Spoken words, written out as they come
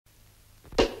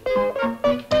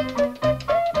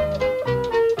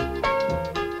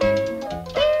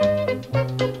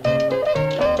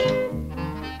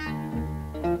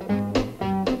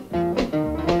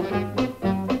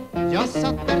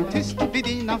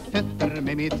fötter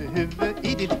med mitt huvud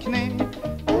i ditt knä.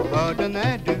 Och hörde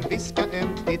när du viska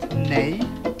ömt ditt nej.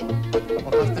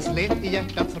 Och fast det slet i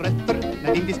hjärtats rötter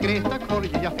när din diskreta korg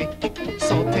jag fick,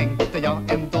 så tänkte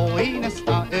jag ändå i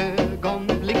nästa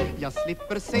ögonblick: jag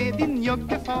slipper se din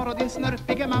njugge far och din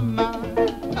snörpiga mamma.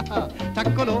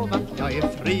 Tack och lov att jag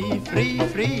är fri, fri,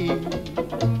 fri.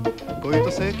 Gå ut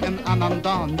och sök en annan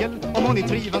Daniel om hon ni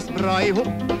trivas bra ihop,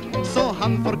 så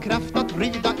han får kraft att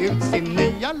rida ut sin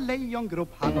nya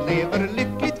lejongrop. Han lever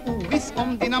lyckligt oviss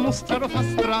om dina mostrar och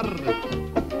fastrar.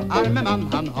 Arme man,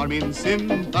 han har min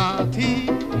sympati.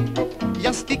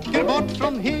 Jag sticker bort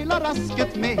från hela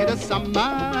rasket med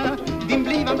detsamma. Din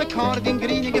blivande kar, din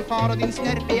grinige far och din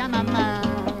snörpiga mamma.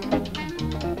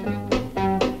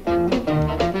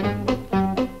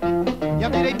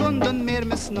 Jag blir ej bunden mer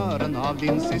med snören av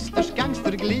din systers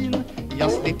gangsterglin.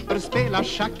 Jag slipper spela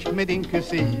schack med din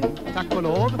kusin. Tack och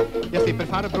lov, jag slipper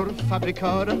farbror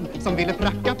fabrikören som ville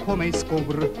pracka på mig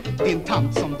skor. Din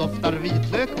tant som doftar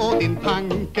vitlök och din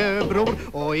pankebror.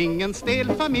 Och ingen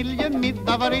stel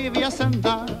familjemiddag var eviga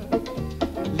söndag.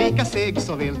 Lika seg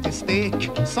såväl till stek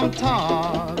som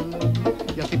tal.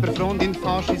 Jag slipper från din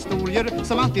fars historier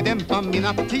som alltid dämpar min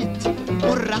aptit.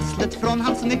 Och rasslet från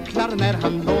hans nycklar när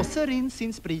han låser in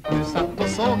sin sprit. Du satt och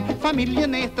såg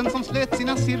familjenäten som slöt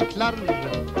sina cirklar.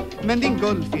 Men din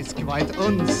guldfisk var ett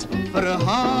uns för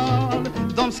hal.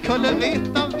 De skulle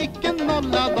veta vilken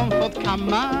nolla de fått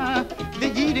kamma.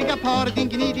 Det giriga par, din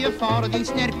gnidige far och din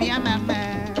snörpiga mamma.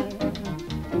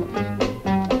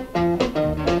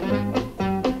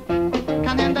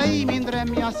 Kan hända i min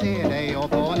dröm jag ser dig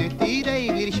och på nytt i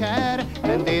dig blir kär.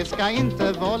 Men det ska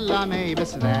inte vålla mig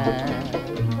besvär.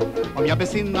 Om jag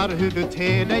besinnar hur du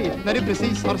ter dig när du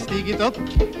precis har stigit upp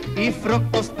i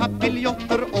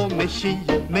frukostpapiljotter och med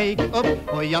make-up.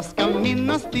 Och jag ska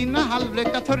minnas dina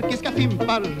halvrökta turkiska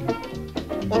fimpar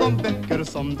och de böcker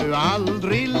som du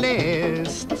aldrig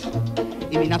läst.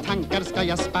 I mina tankar ska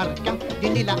jag sparka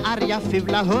din lilla arga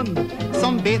fula hund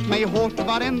som bet mig hårt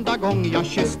varenda gång jag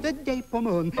kysste dig på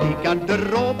mun. I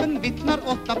garderoben vittnar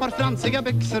 8 par fransiga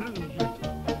byxor,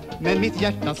 men mitt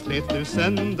hjärta slet du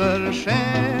sönder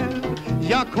själv.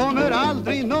 Jag kommer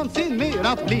aldrig någonsin mer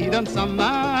att bli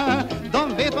densamma.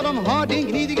 De vet vad de har, din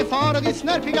gnidige far och din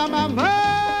snörpiga mamma.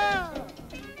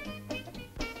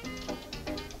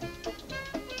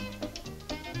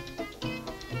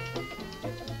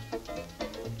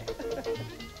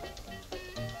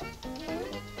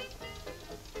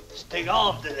 Stäng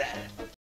av det där.